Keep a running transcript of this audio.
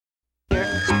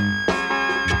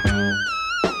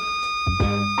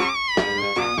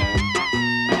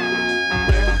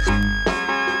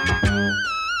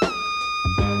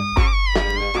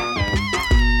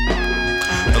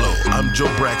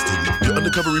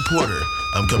undercover reporter.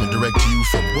 I'm coming direct to you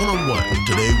from 101.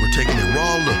 Today we're taking a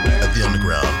raw look at the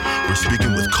underground. We're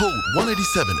speaking with Code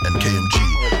 187 and KMG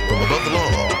from Above the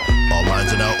Law. All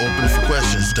lines are now open for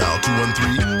questions. Dial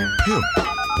 213-PIMP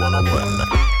 101.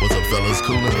 What's up, fellas?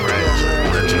 Cool and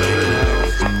Reggie.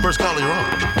 First caller, you're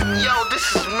on. Yo,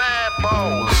 this is Mad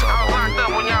Bones. I was locked up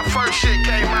when y'all first shit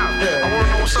came out. I wanna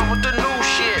know what's up with the new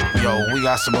shit. Yo, we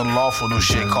got some unlawful new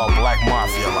shit called Black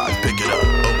Mafia. Let's pick it up.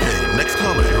 Okay, next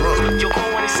caller, you're on. Yo,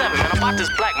 Code 187, man, about this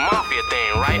Black Mafia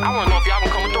thing, right? I wanna know if y'all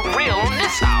gonna come with the real on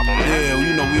this album, man. Yeah, well,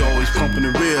 you know we always pumping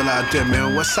the real out there,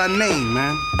 man. What's our name,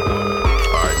 man? All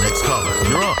right, next caller,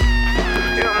 you're on.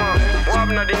 Yeah, man. What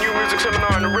happened at the new music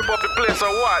seminar and to rip up the place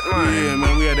or what, man? Yeah,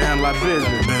 man, we had to handle our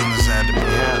business. Business had to be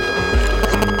handled.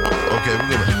 Okay,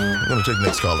 we're gonna take the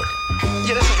next caller.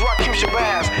 Yeah, this is Rakim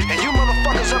Shabazz, and you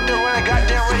motherfuckers up there running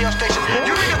goddamn radio station.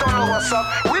 You niggas don't know what's up.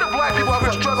 We the black people up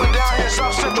here struggling down here in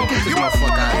South Central. You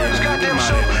motherfuckers heard this goddamn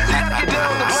show. You gotta get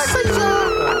down with the black people.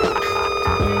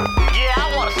 Yeah,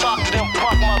 I wanna talk to them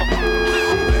punk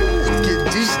motherfuckers. Get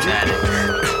distracted.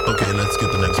 Okay, let's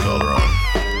get the next caller on.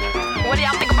 What do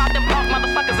y'all think about them punk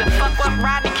motherfuckers that fuck up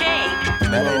Rodney King?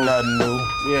 That ain't nothing new.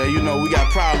 Yeah, you know, we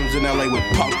got problems in LA with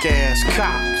punk-ass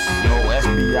cops. Yo,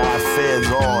 FBI, feds,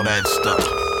 all that stuff.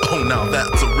 Oh, now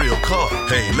that's a real call.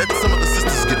 Hey, let some of the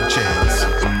sisters get a chance.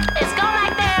 It's gone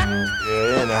right there.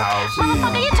 Yeah, in the house.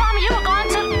 Motherfucker, you told me you were going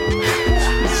to.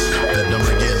 That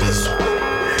number again is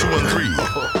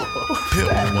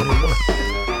 213-PIMP 101.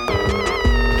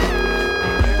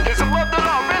 It's above the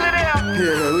law, really there?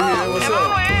 Yeah, what's and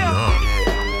up? over here.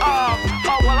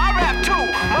 Well, I rap too.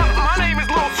 My name is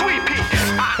Lil Sweet Pea.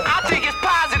 I think it's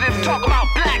positive to talk about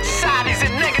black societies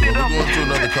and negative. We're going to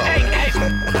another caller.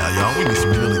 Now, y'all, we need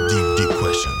some really deep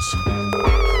questions.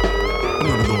 I'm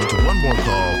going to go into one more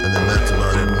call, and then that's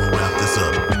about it. We'll wrap this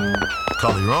up.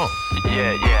 Caller, you're on.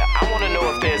 Yeah, I wanna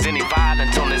know if there's any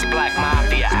violence on this Black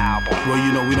Mafia album. Well,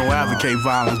 you know, we don't advocate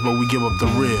violence, but we give up the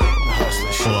real.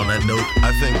 Well, on that note,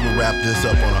 I think we'll wrap this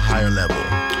up on a higher level.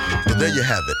 But there you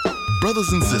have it.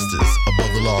 Brothers and sisters,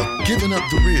 above the law, giving up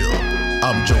the real.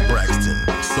 I'm Joe Braxton.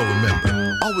 So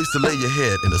remember, always to lay your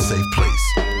head in a safe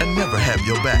place and never have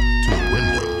your back to a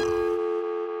window.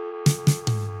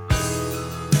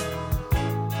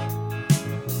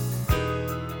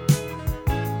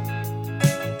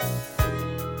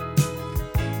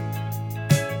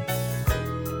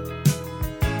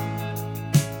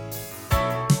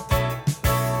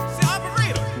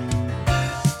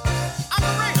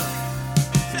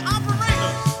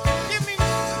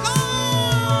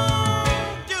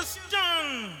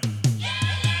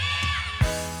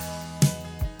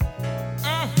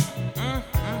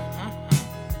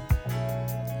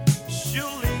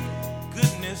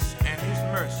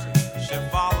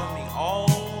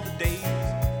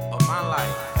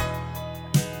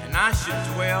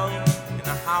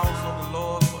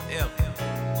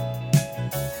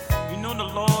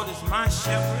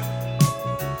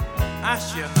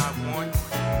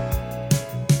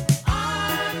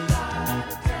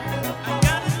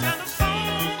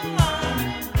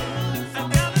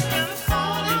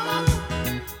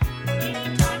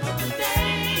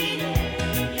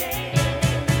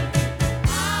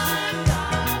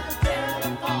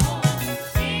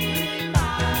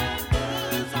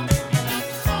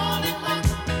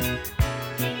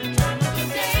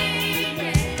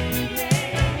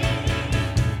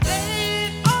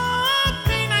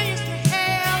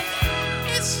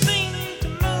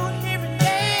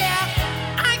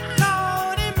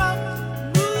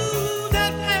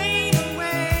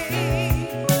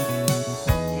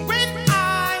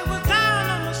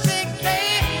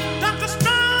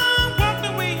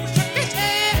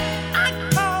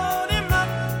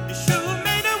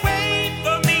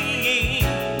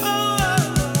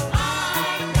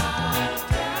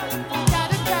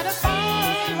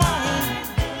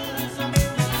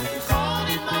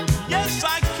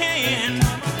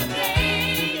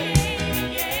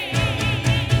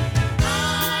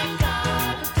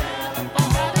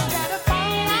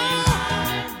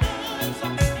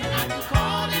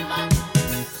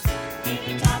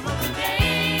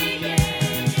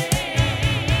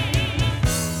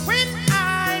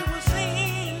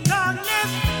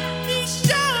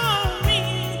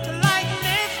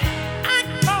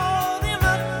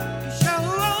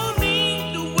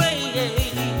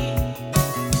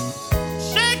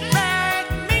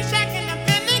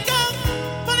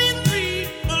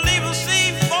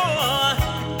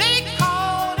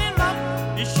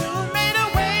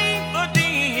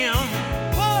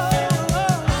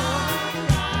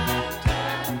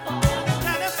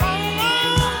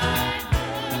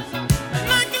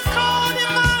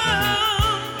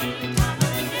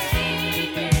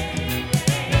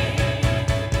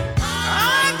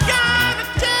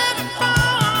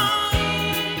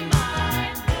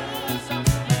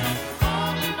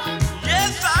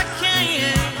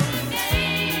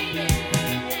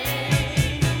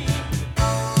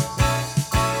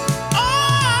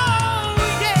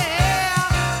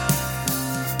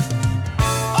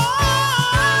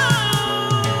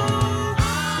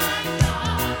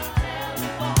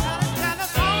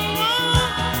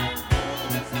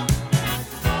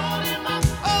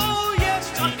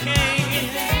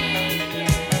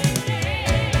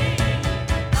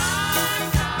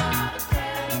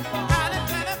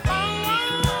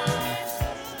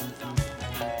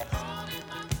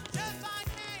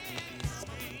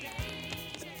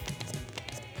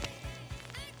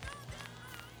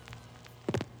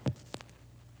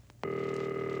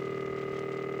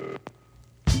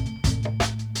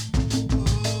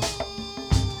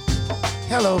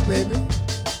 Hello, baby.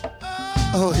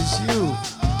 Oh, it's you.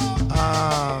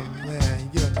 Oh, man,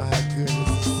 you don't know how good it is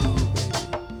to see you,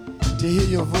 baby. To hear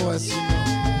your voice, you know,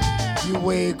 you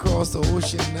way across the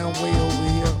ocean and I'm way over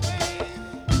here.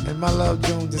 And my love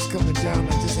Jones is coming down.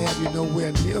 I just have you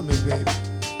nowhere near me, baby.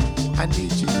 I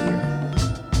need you here.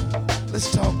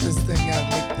 Let's talk this thing out,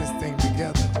 make this thing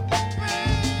together.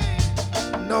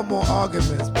 No more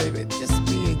arguments, baby, just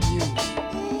me and you.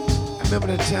 I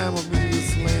remember the time when we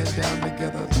was laying down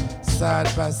together,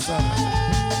 side by side,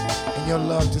 and your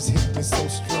love just hit me so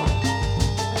strong.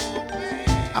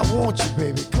 I want you,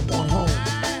 baby, come on home.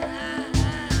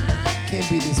 Can't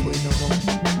be this way no more.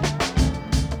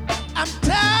 I'm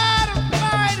tired of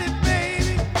fighting,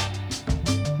 baby.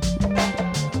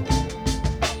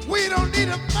 We don't need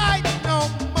to fight no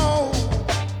more.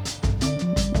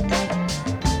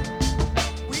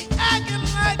 We acting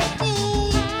like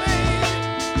fools, baby.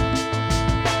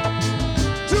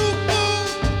 Two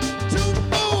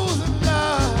fools in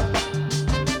love.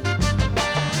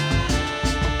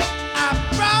 I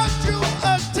brought you a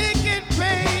ticket,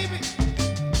 baby,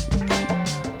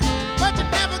 but you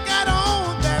never got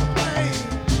on that plane.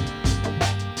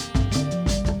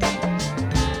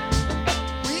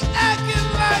 We acting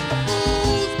like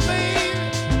fools, baby.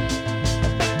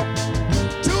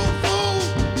 Two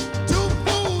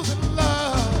fools in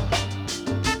love.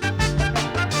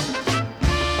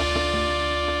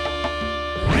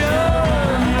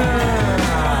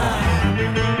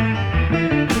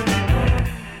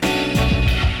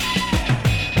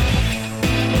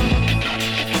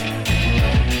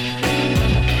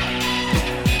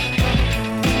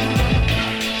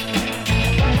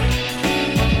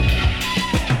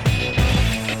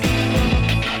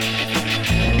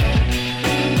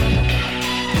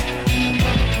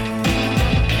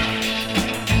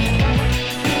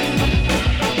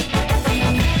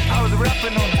 I was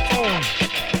rapping on the phone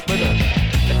with a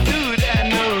dude I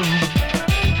know.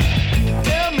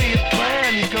 Tell me a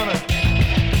plan, he's gonna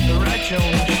write you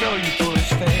and show you for his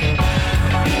thing.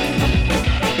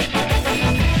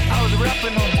 I was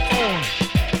rapping on the phone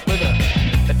with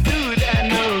a dude I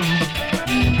know.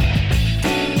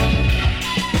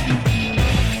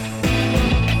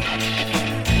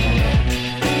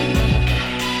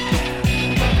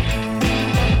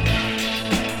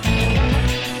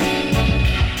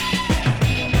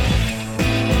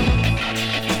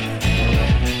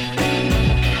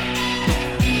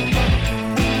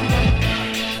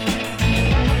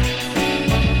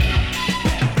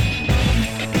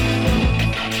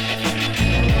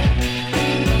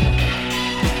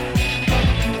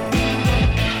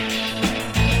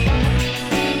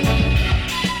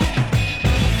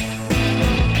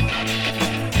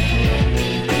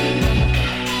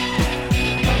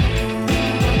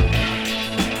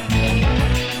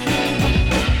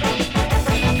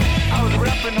 I was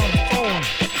rapping on the phone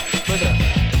with a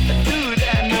dude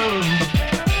I know.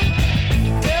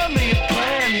 Tell me a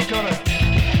plan, he's gonna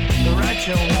write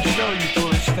you and show you for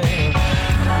his thing.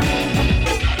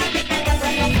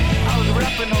 I was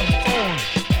rapping on the phone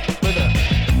with a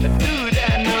dude I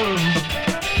know.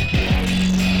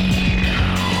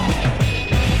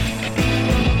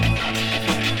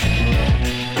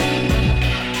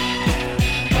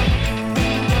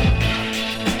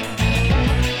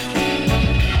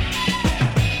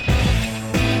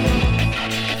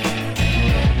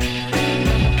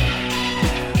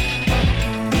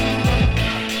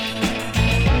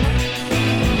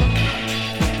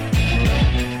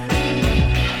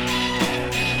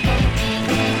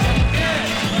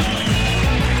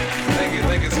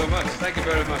 Thank you so much. Thank you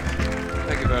very much.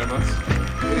 Thank you very much.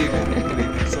 Good evening. Good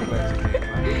evening. So glad you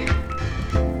came.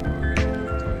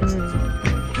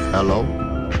 Hello?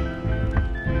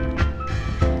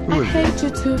 Who I is it? hate you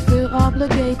to feel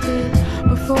obligated,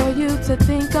 but for you to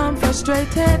think I'm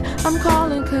frustrated. I'm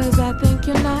calling cause I think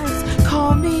you're nice.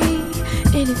 Call me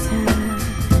anytime.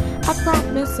 I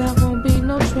promise I won't be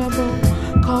no trouble.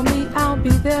 Call me, I'll be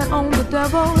there on the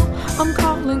double. I'm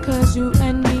calling cause you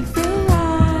and me feel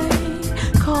right.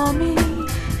 Call me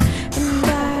and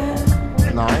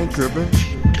I No, I ain't tripping.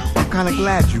 I'm kinda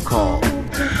glad you called.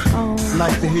 It's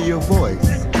nice to hear your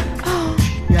voice.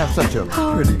 You have such a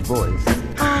pretty voice.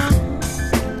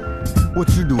 What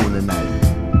you doing tonight?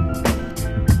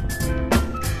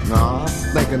 Nah, I'm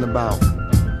thinking about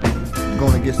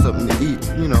going to get something to eat,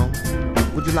 you know.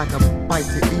 Would you like a bite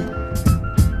to eat?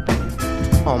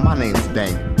 Oh, my name's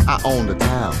Dank. I own the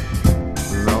town,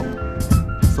 you know.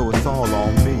 So it's all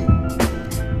on me.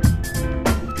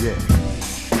 Yeah.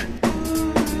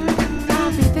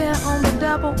 I'll be there on the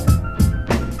double.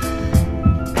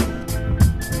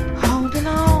 Holding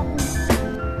on.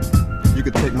 You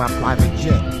could take my private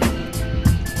jet.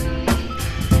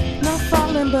 Not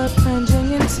falling but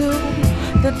plunging into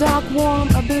the dark warm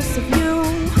abyss of you.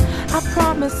 I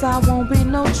promise I won't be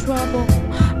no trouble.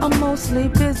 I'm mostly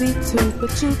busy too,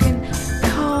 but you can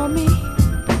call me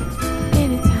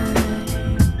anytime.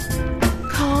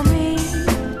 Call me.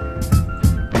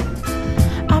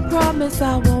 I promise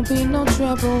I won't be no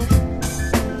trouble.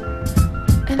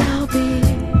 And I'll be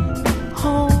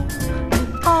home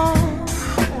on.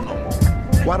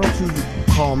 Why don't you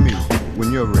call me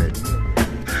when you're ready?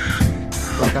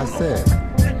 Like I said,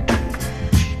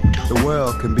 the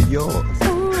world can be yours.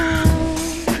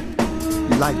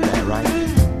 You like that, right?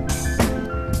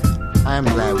 I am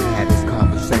glad we had this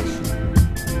conversation.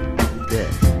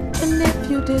 Yeah. And if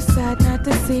you decide not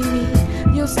to see me,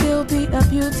 you'll still be a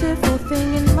beautiful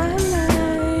thing in my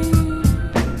life.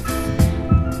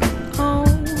 Oh,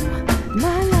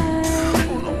 my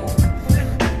life.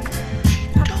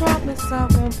 I promise I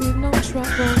won't be no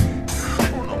trouble.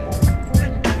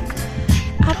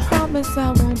 I promise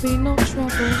I won't be no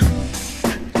trouble.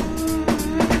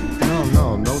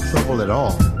 No trouble at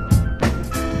all.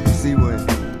 You see, when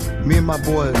me and my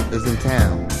boy is in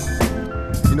town,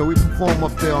 you know, we perform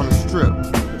up there on the strip.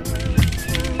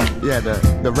 Yeah,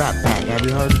 the Rap Pack, have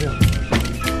you heard of them?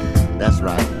 That's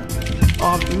right.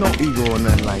 No ego or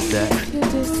nothing like that. If you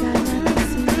decide not to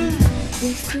see me,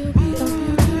 you'll still be a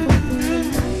beautiful thing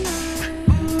in my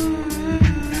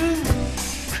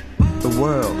life. The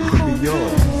world could be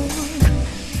yours.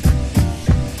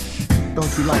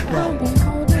 Don't you like I'll be that?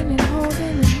 holding and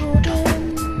holding and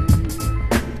holding.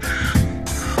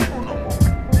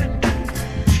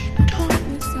 I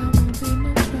promise I won't be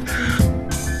no trouble.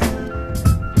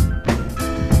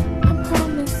 I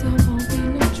promise I won't be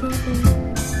no trouble.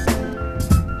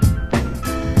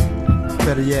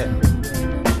 Better yet,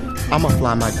 I'ma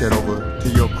fly my jet over to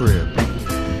your crib.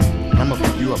 I'ma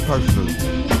pick you up personally.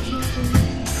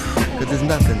 Cause there's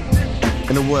nothing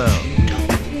in the world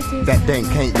that Dank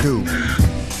can't do.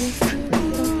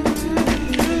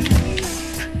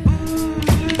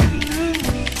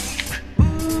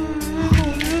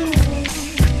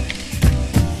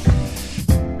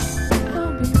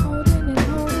 I'll be holding and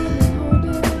holding and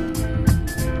holding.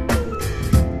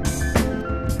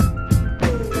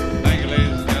 Thank you,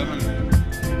 ladies and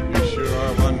gentlemen. You sure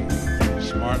are one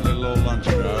smart little old lunch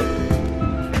crowd.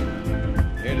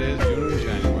 It is June and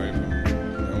January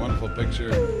from a wonderful picture.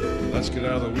 Let's get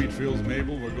out of the wheat fields,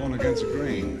 Mabel. We're going against the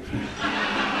grain.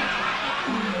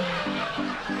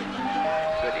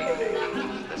 Good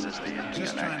evening. This is the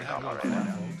Just trying to have a little fun,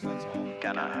 folks. That's all.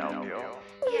 Can I help you?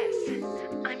 Yes,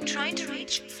 I'm trying to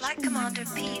reach Flight Commander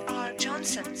P.R.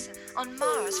 Johnson on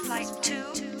Mars Flight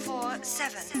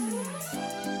 247.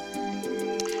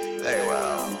 Very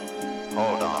well.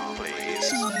 Hold on,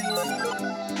 please.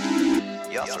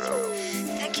 You're through.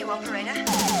 Thank you, operator.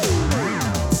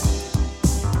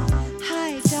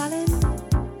 Hi, darling.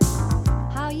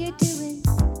 How you doing?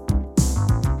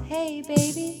 Hey,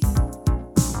 baby.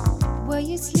 Were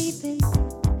you sleeping?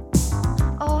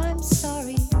 Oh, I'm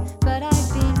sorry, but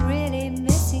I've been really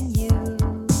missing you.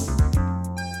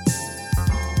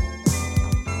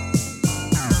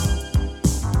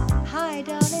 Hi,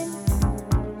 darling.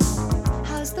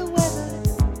 How's the weather?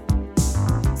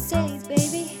 Say,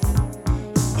 baby,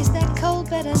 is that cold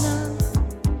better now?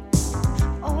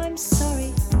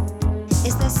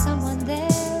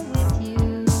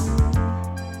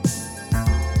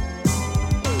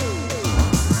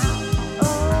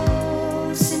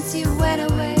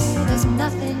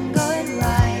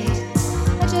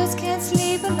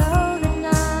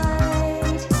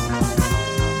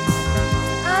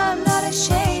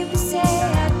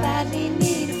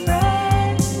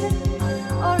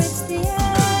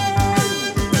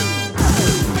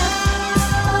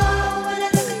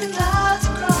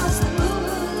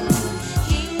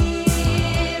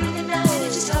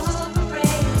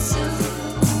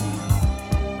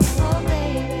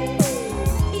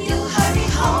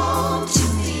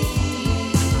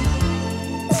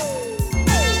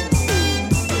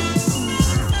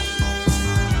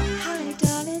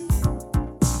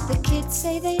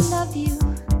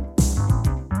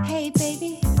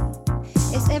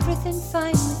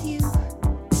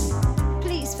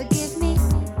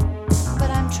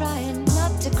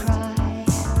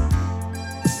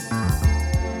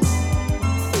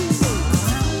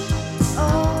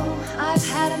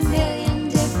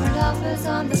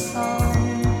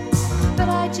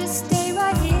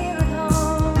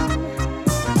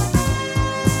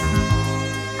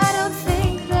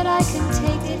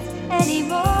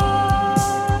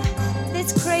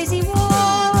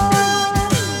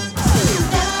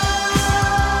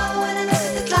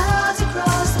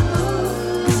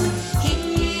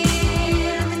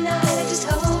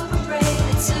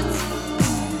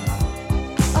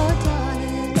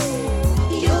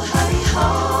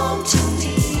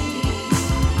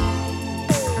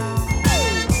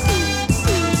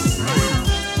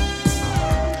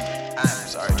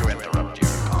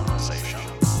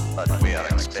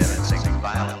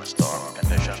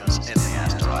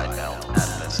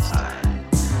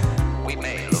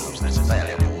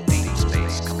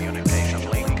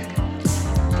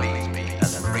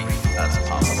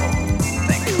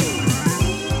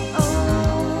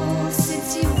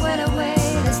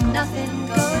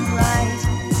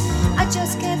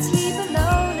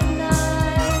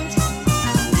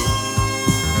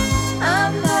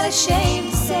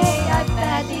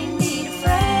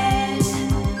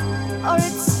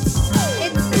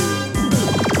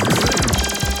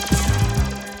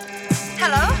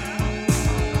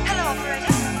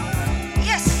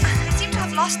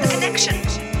 lost the connection.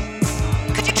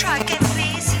 Could you try again,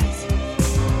 please?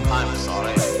 I'm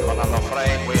sorry, but I'm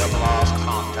afraid we have lost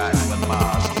contact with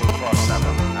Mars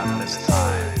 247 at this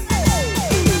time.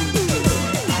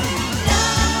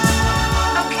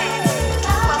 Okay.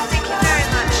 Well, thank you very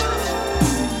much.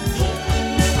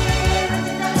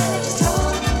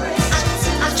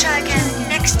 I'll try again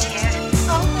next year.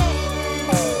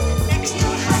 Next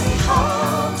year.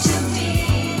 Home to me.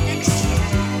 Next year.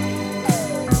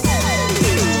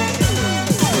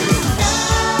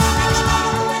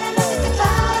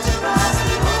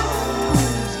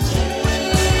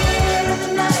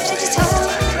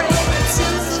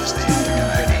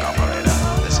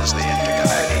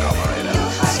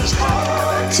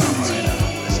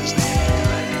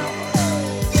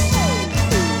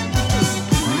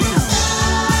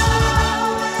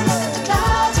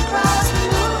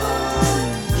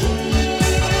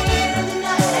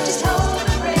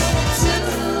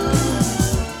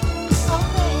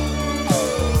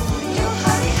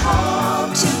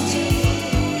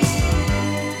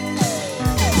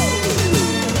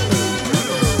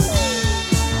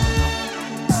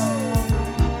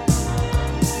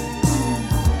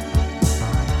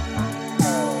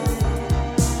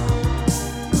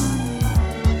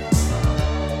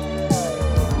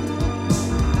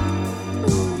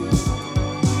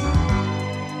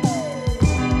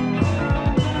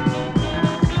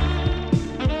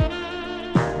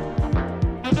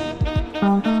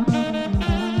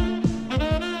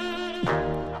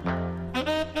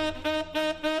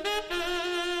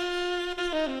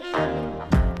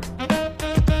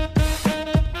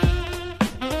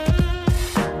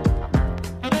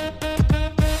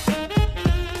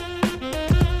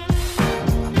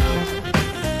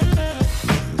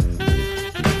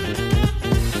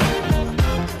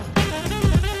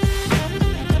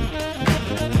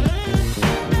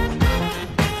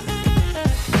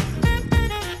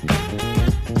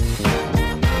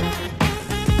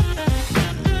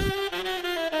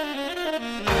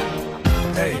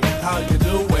 Hey, how you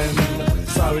doing?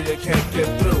 Sorry I can't get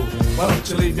through. Why don't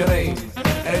you leave your name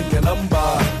and your number,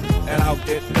 and I'll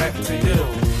get back to you.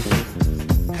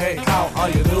 Hey, how are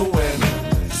you doing?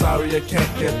 Sorry I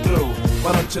can't get through.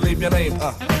 Why don't you leave your name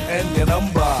and your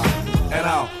number, and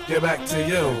I'll get back to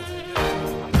you.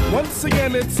 Once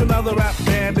again, it's another rap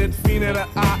bandit, fiending an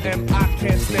eye, and I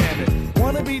can't stand it.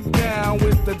 Wanna be down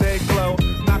with the day glow,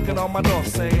 knocking on my door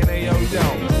saying, hey yo yo.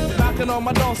 Knocking on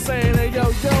my door saying, hey yo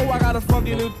yo, I got a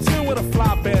funky new tune with a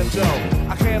fly banjo.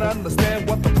 I can't understand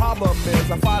what the problem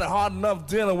is. I find it hard enough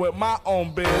dealing with my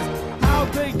own biz. How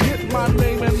they get my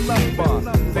name and number?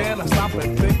 Then I stop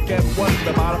and think and wonder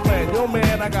about a plan. Yo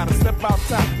man, I gotta step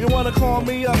outside. You wanna call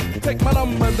me up? Take my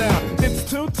number down. It's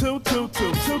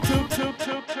 2222222222.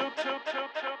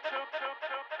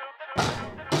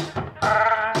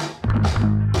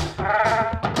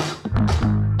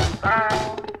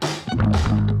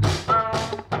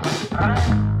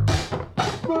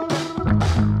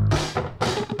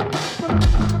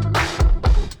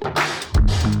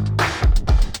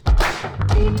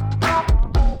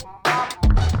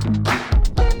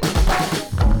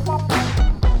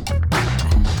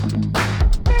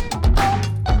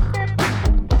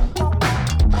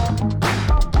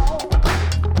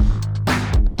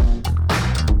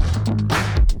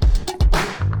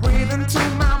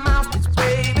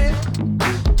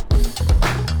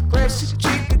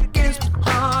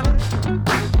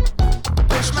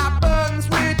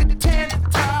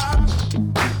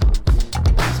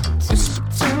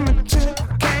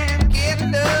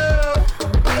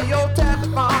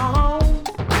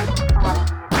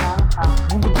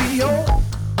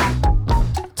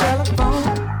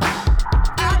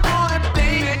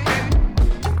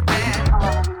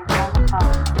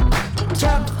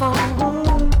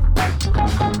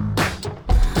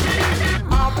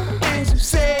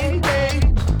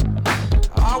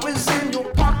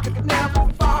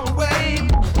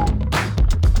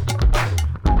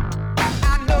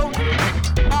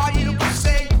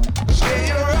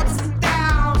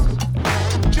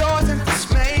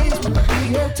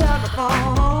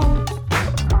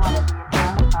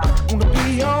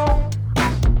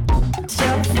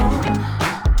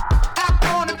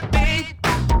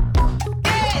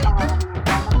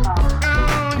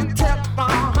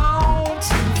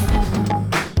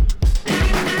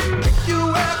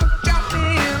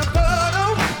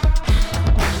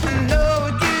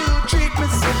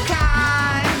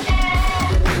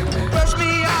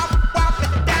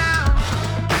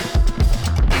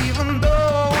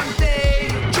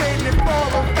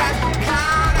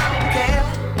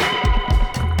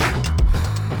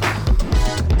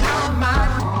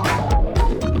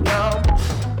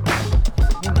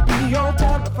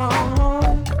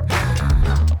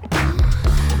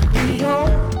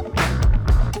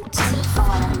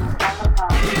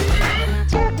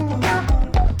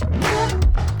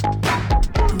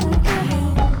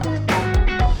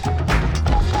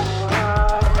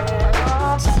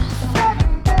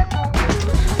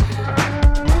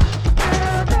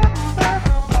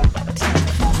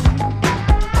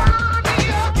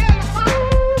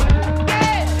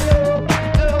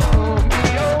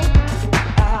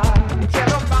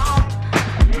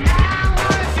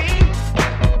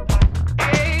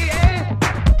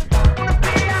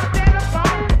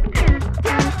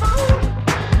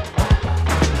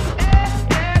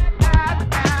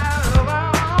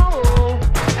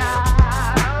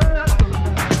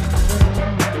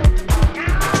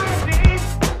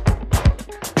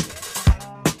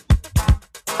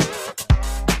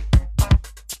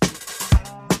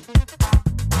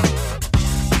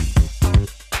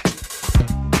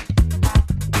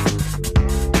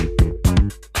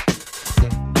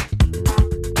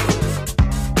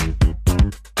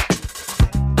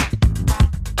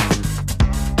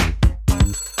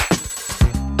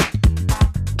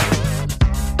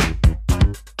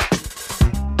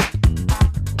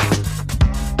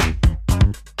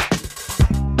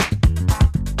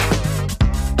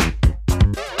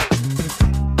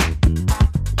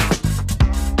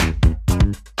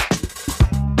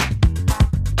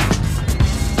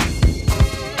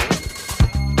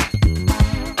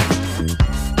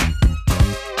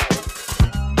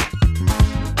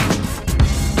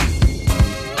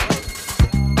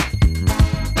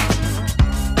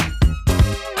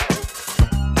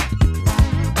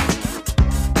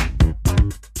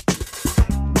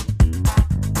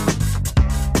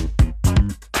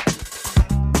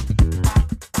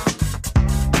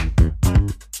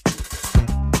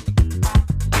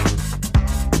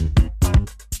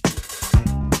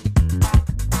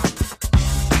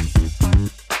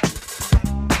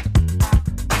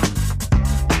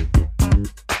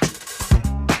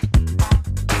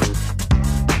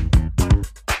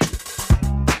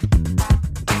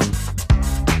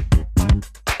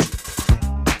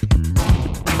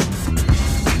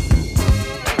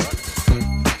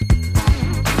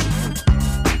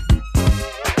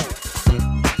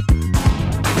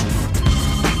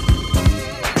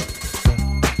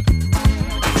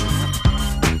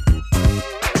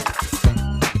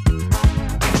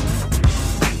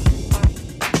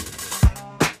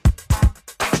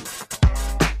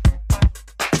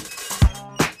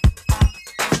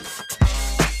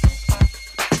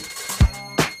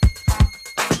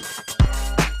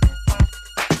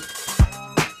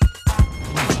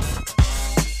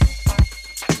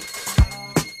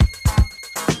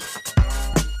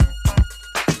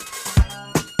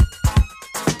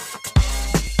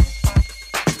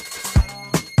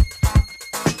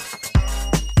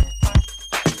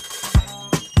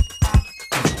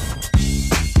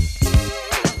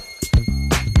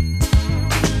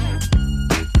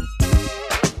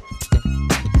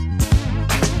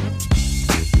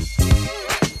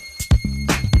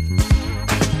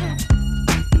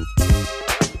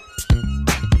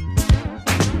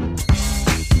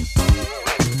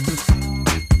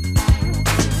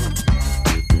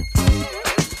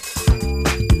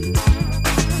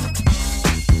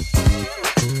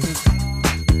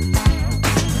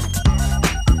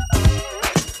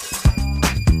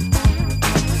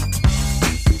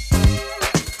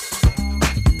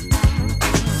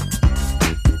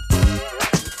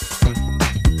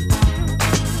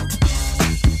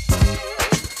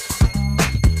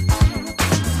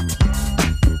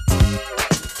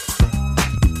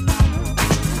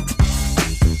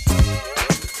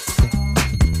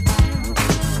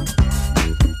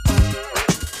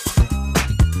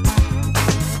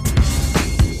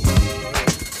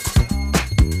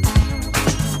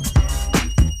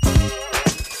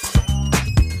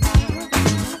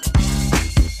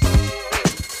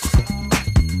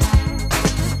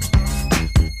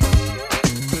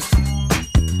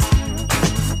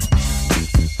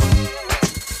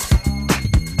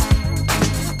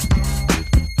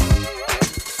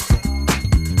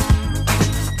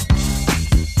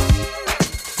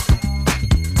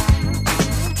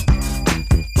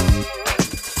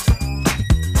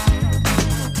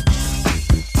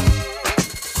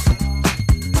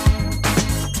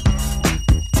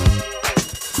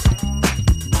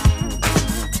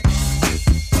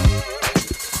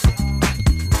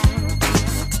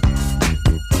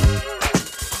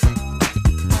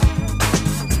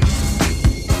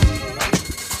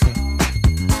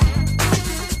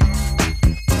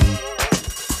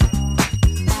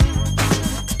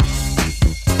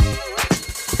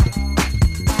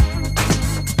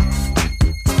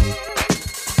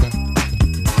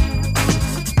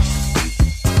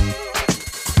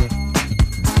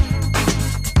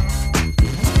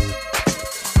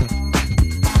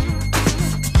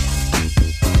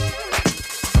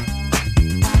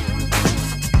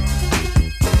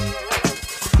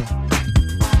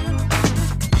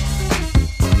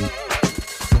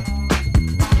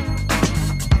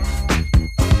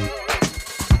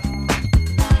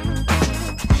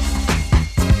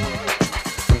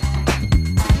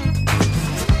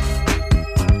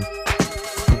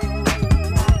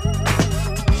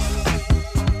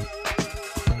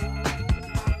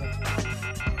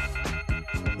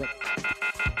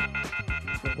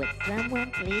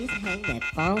 hang that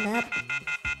phone up.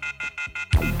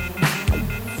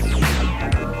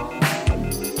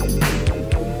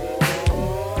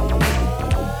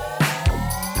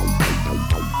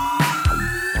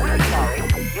 We're sorry.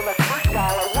 You must first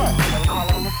dial a 1 when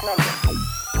calling this number.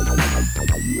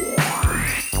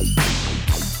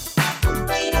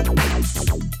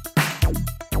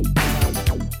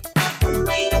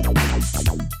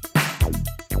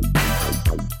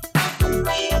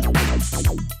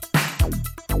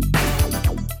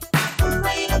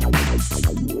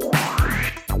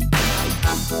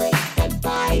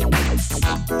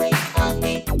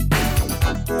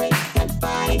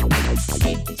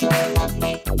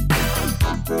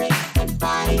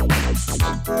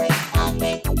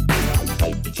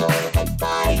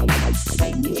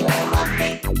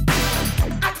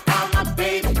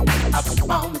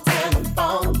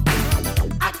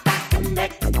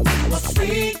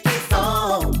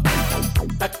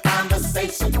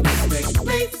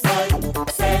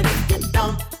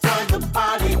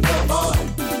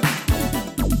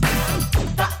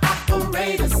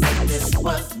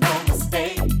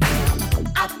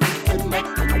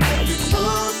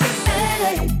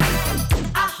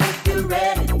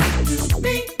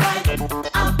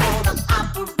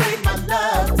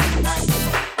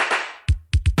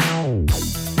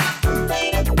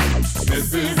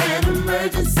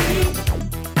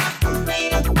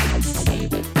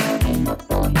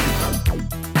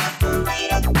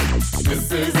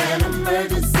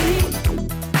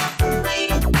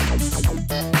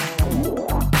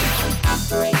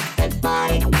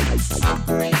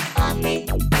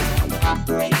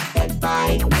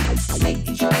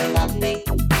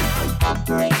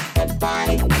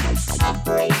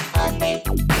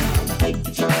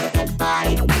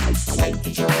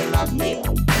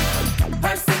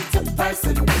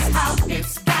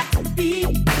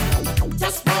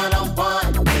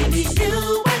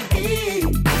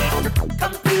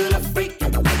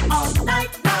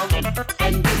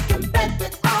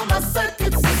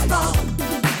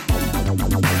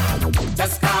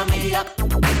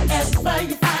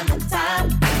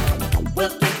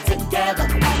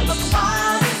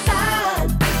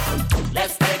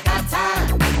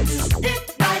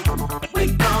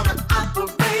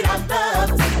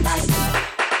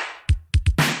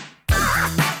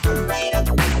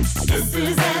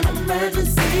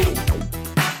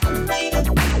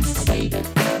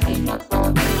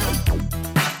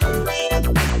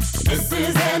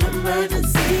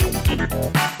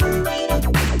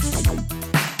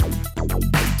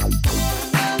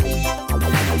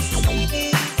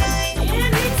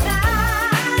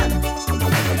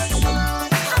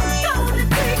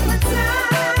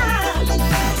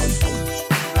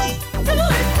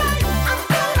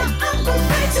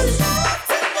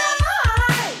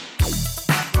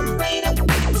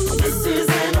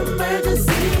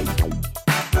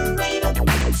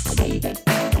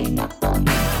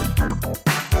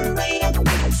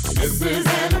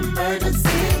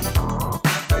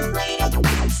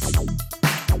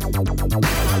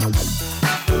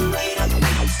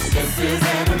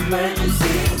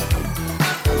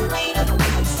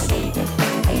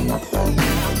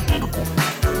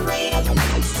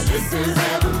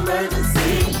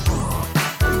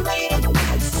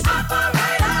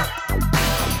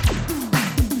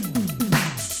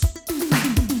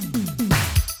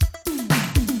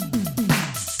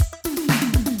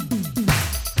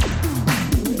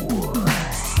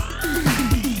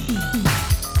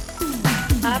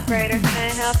 Operator, can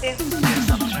I help you? Yes,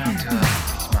 I'm trying to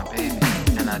reach my baby,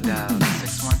 and I dialed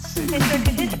 616. Hey, sir,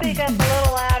 could you speak up a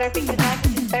little louder because I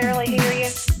can just barely hear you?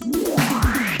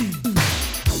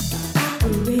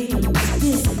 Operator was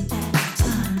busy at the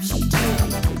time. She told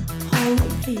me, hold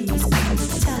please on the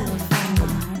telephone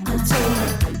line. I told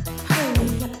her, hurry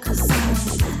up 'cause I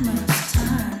ain't got much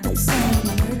time. It's an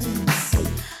emergency.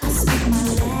 I spent my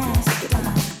last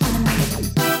dime.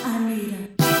 I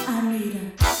need her.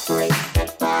 Operate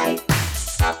that body,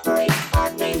 operate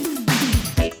on me.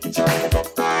 Take control of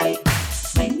that body,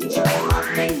 take control of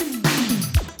me.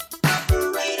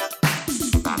 Operator,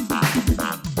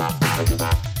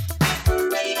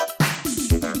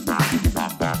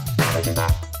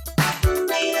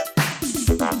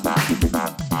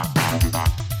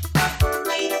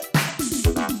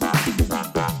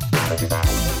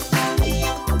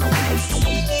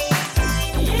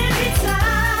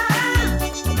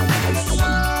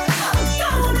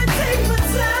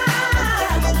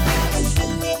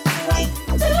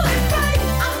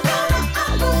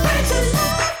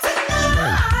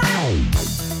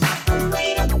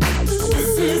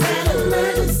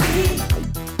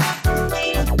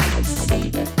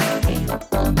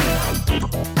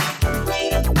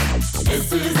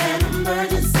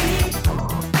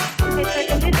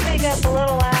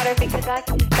 I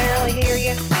can just barely hear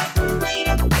you.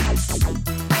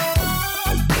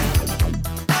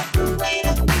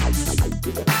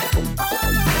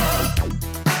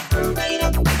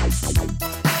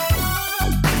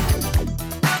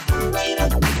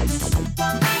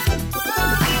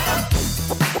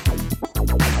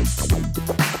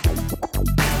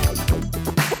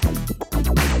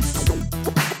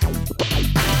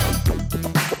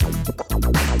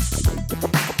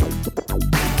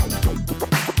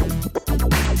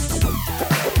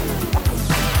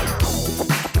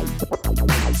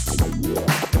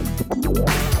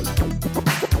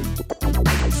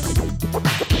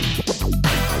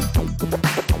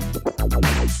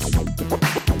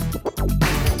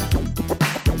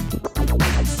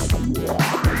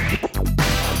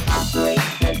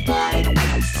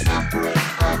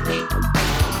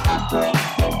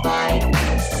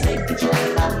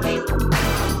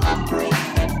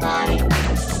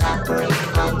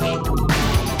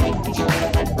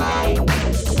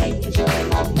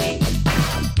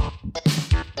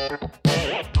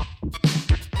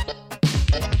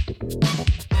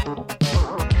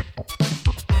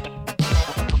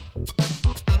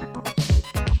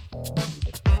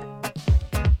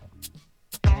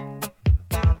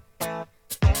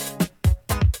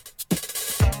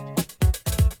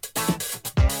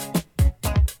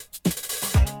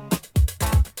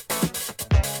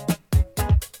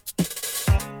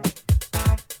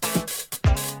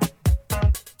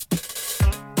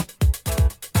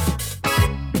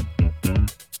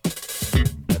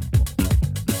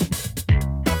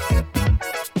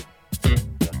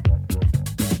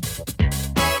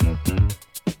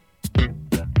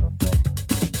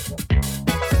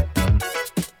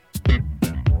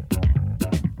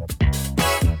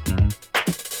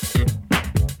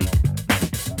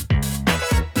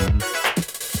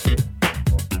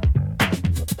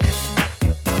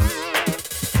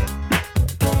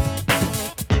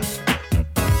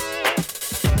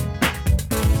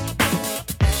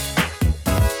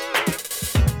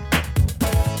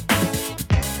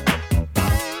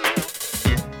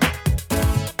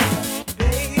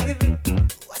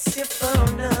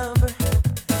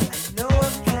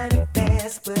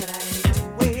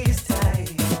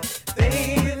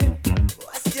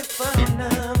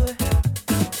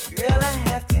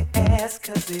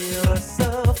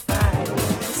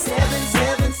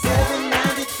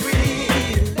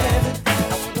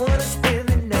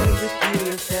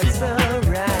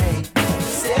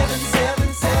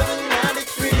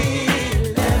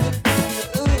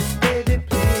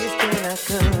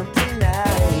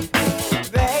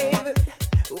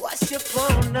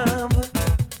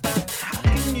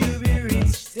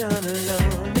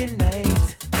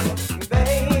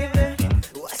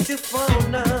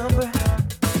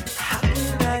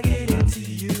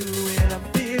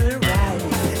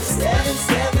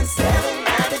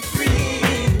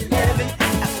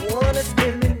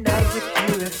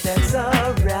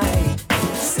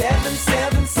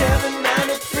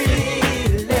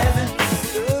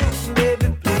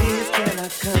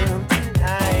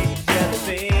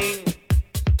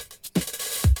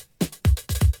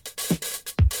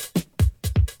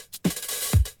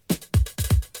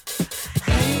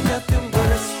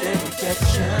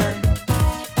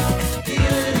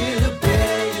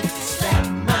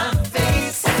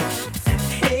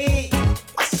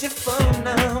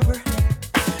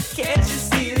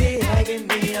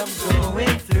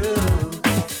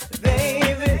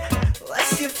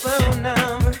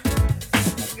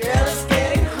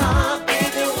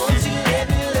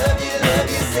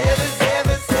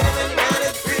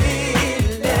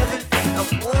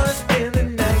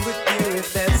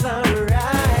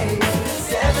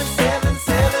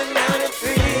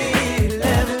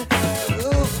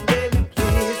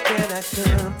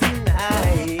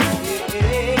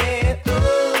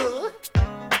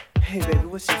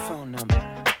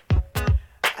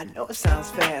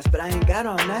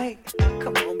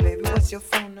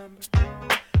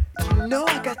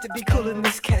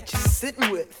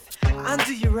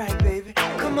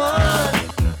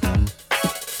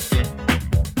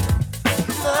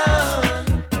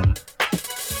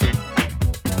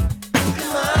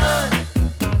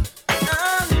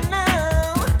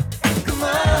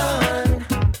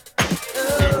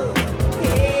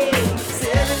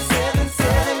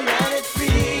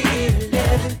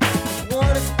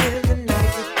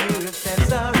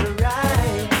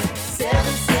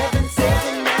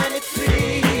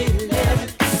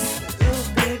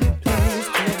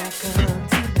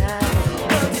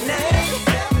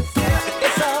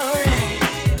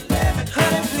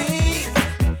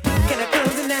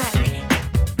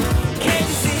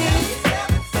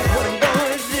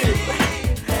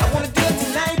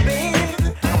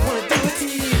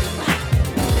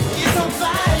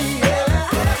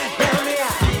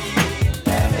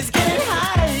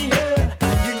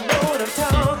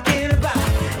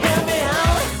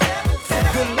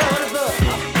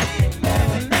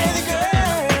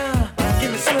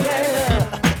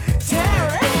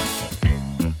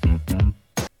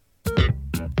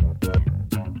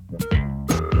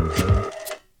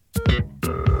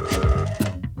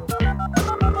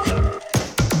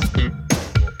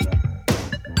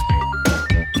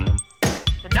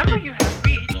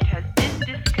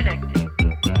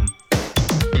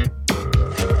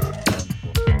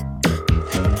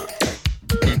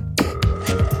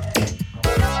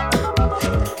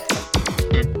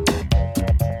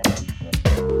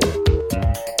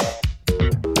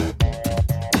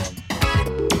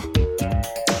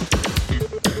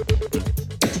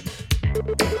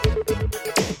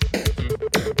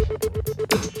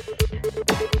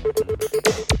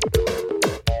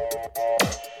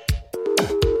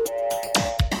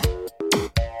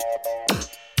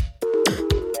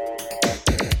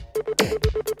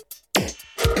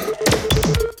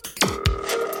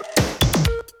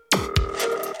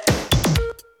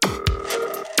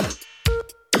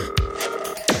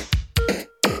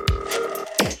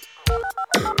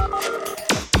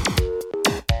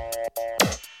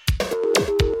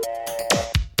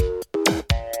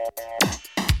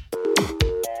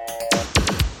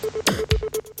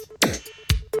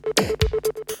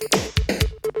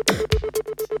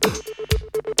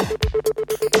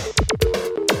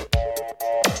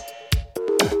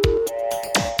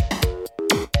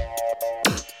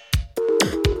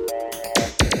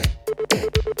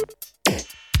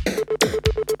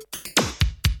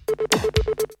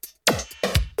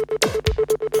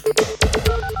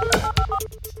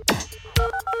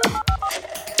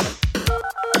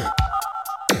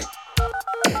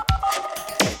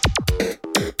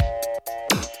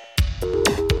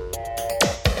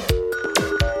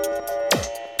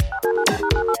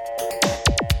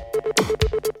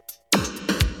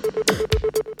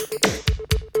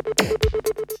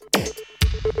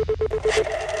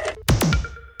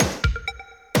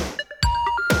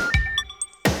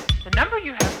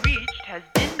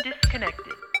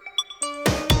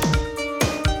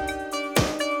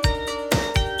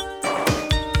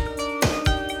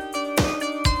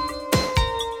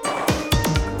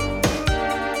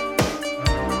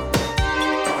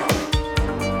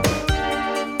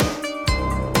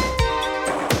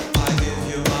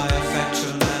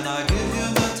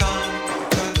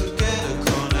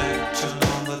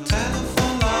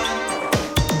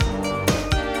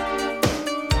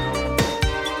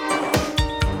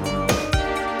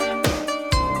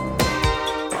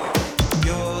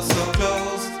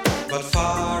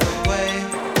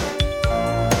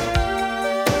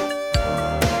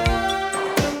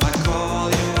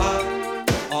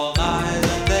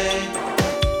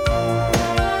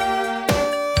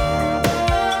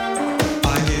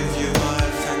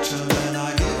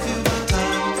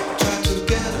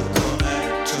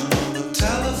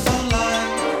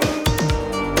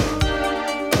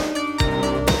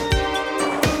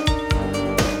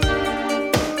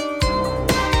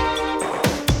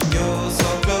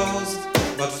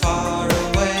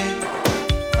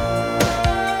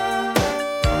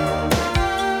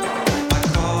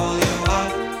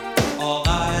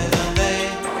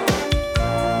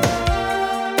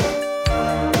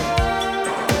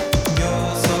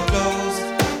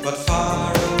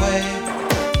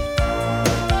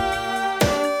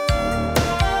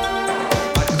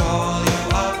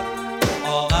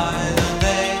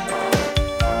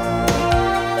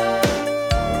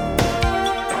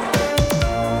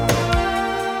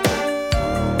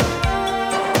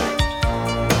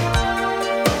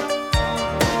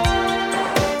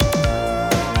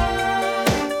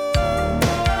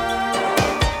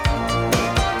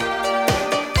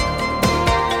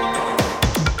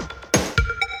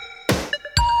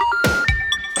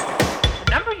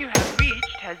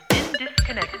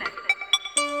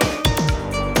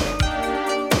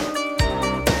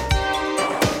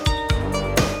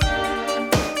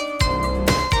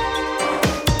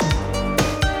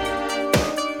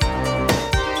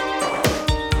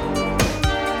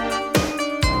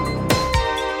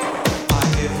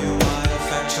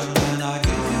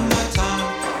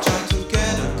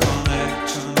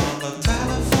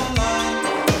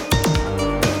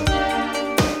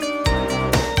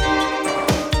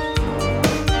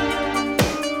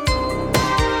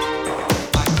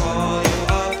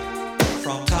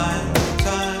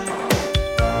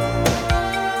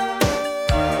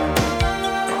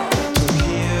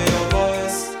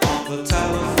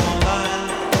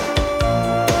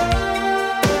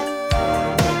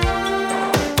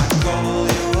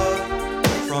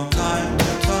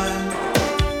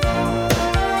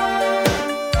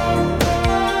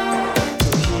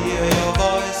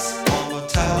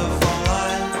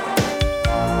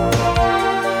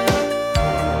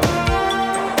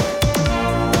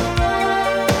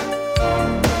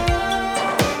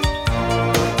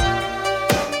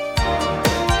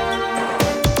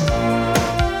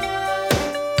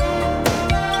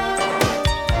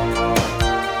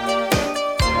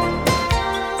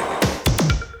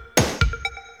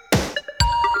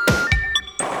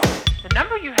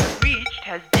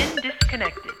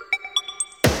 disconnected.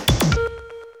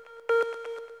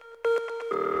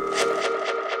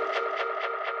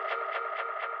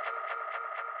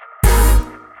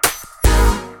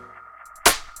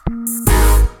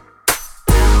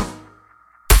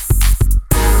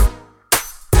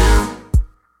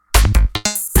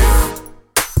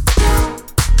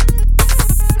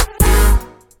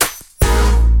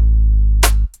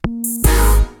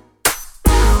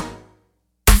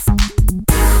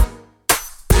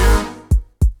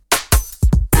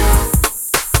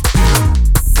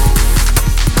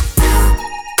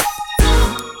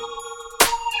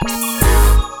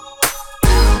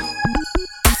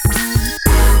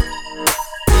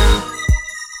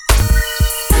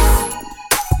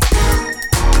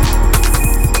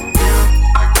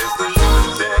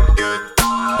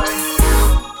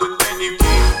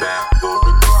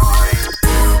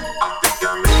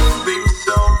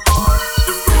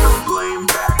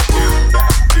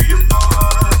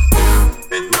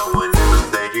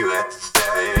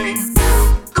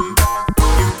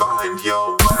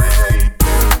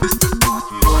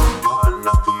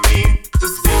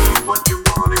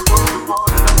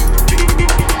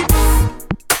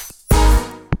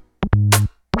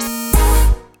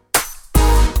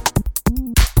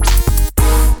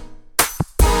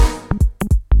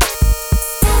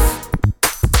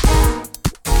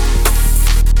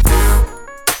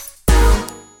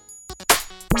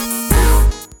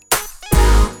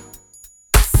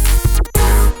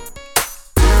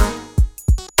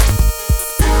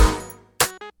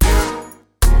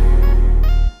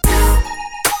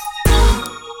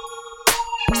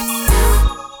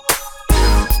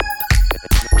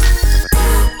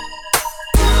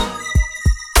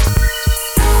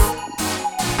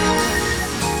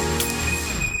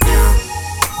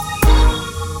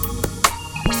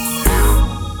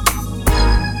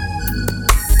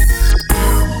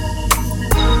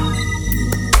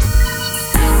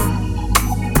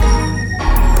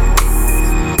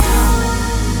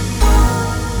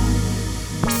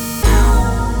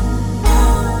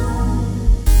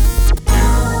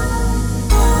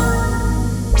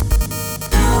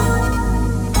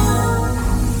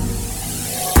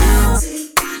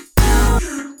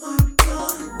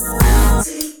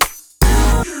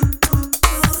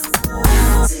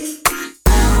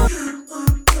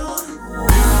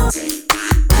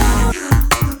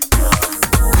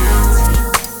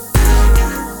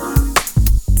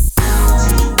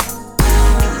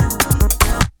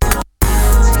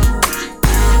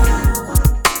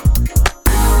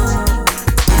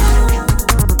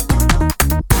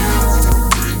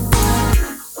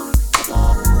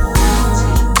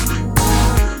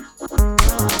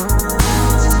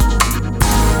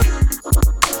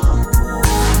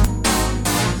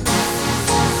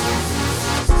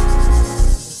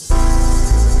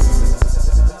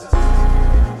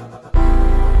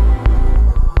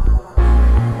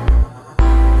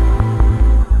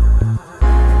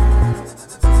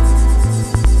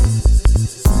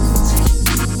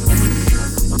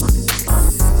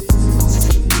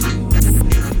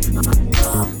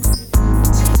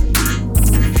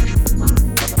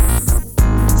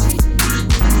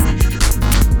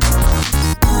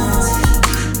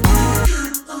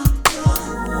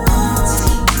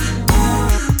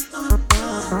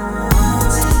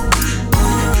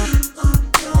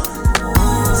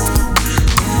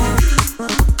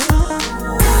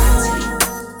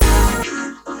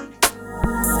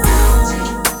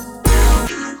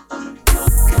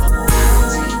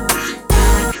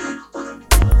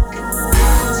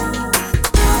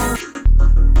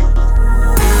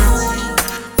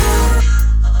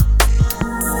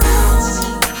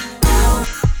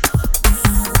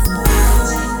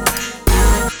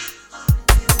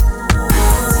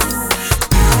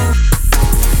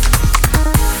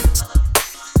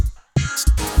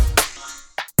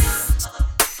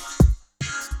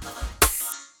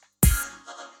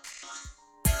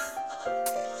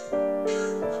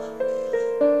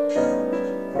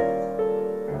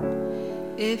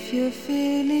 If you're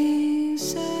feeling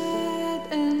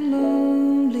sad and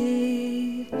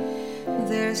lonely,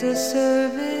 there's a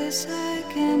service I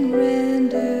can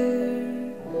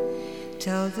render.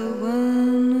 Tell the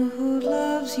one who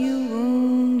loves you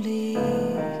only,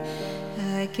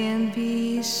 I can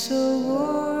be so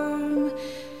warm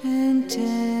and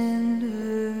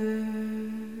tender.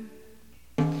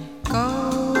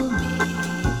 Call me,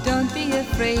 don't be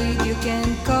afraid, you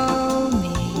can call me.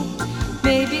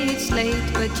 Maybe it's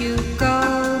late, but you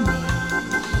call me.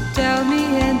 Tell me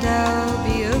and I'll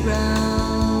be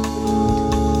around.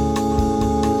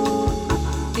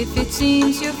 If it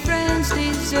seems your friends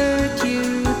desert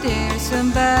you, there's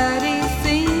somebody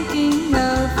thinking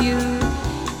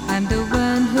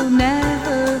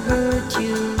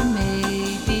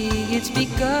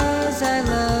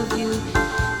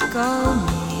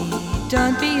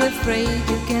afraid,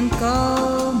 you can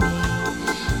call me.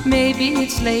 Maybe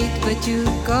it's late, but you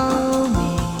call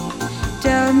me.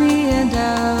 Tell me and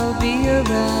I'll be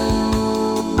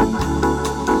around.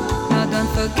 Now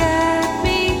don't forget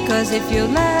me, 'cause if you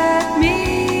let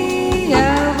me,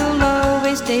 I will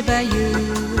always stay by you.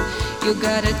 You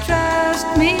gotta trust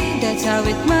me, that's how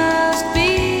it must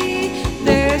be.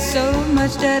 There's so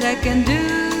much that I can do.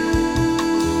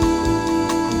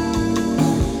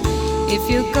 If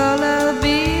you call, I'll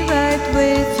be right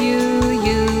with you.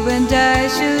 You and I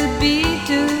should be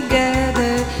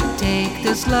together. Take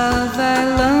this love I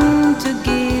long to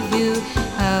give you.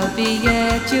 I'll be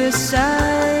at your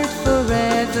side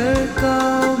forever.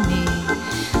 Call me.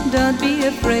 Don't be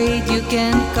afraid, you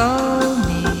can call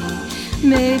me.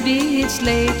 Maybe it's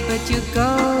late, but you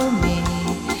call me.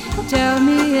 Tell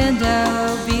me and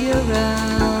I'll be around.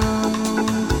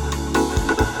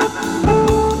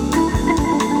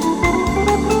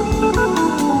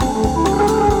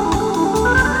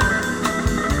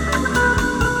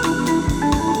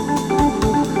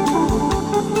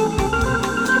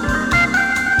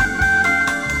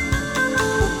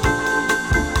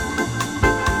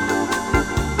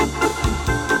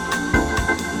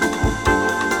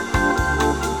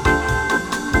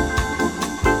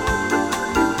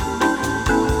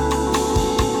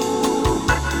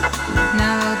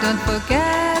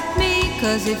 Forget me,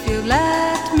 'cause if you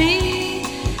let me,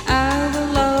 I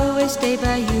will always stay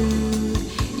by you.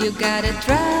 You gotta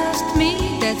trust me,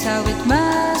 that's how it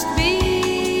must be.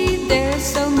 There's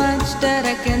so much that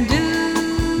I can do.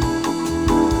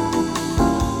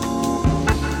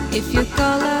 If you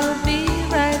call, I'll be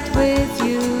right with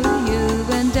you. You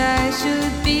and I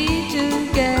should be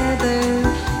together.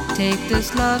 Take this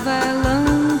love I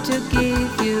long to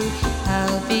give you.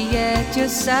 I'll be at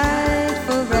your side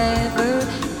forever.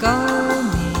 Call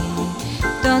me.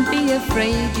 Don't be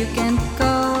afraid, you can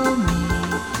call me.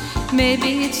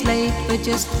 Maybe it's late, but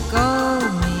just call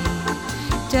me.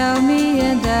 Tell me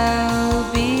and I'll